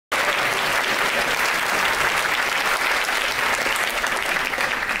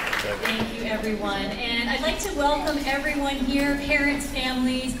everyone, and I'd like to welcome everyone here, parents,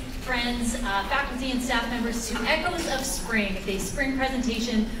 families, friends, faculty and staff members, to Echoes of Spring, the spring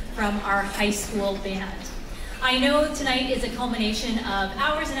presentation from our high school band. I know tonight is a culmination of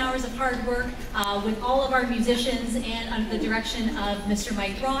hours and hours of hard work with all of our musicians and under the direction of Mr.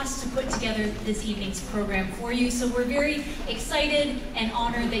 Mike Ross to put together this evening's program for you. So we're very excited and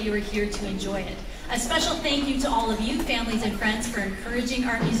honored that you are here to enjoy it. A special thank you to all of you, families and friends, for encouraging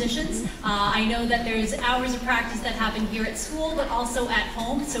our musicians. I know that there's hours of practice that happen here at school, but also at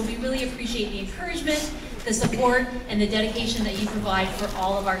home, so we really appreciate the encouragement, the support, and the dedication that you provide for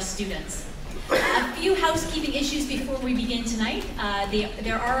all of our students. A few housekeeping issues before we begin tonight.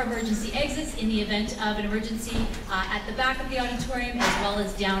 There are emergency exits in the event of an emergency at the back of the auditorium as well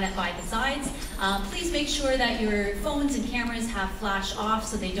as down by the sides. Please make sure that your phones and cameras have flash off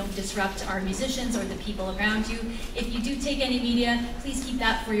so they don't disrupt our musicians or the people around you. If you do take any media, please keep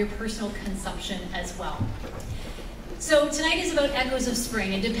that for your personal consumption as well. So tonight is about Echoes of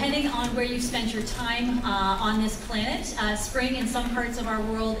Spring, and depending on where you spent your time on this planet, spring in some parts of our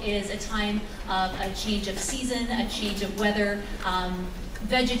world is a time of a change of season, a change of weather,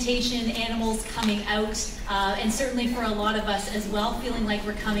 vegetation, animals coming out, and certainly for a lot of us as well, feeling like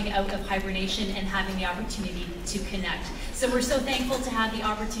we're coming out of hibernation and having the opportunity to connect. So we're so thankful to have the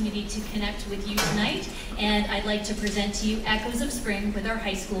opportunity to connect with you tonight, and I'd like to present to you Echoes of Spring with our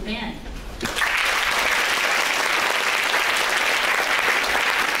high school band.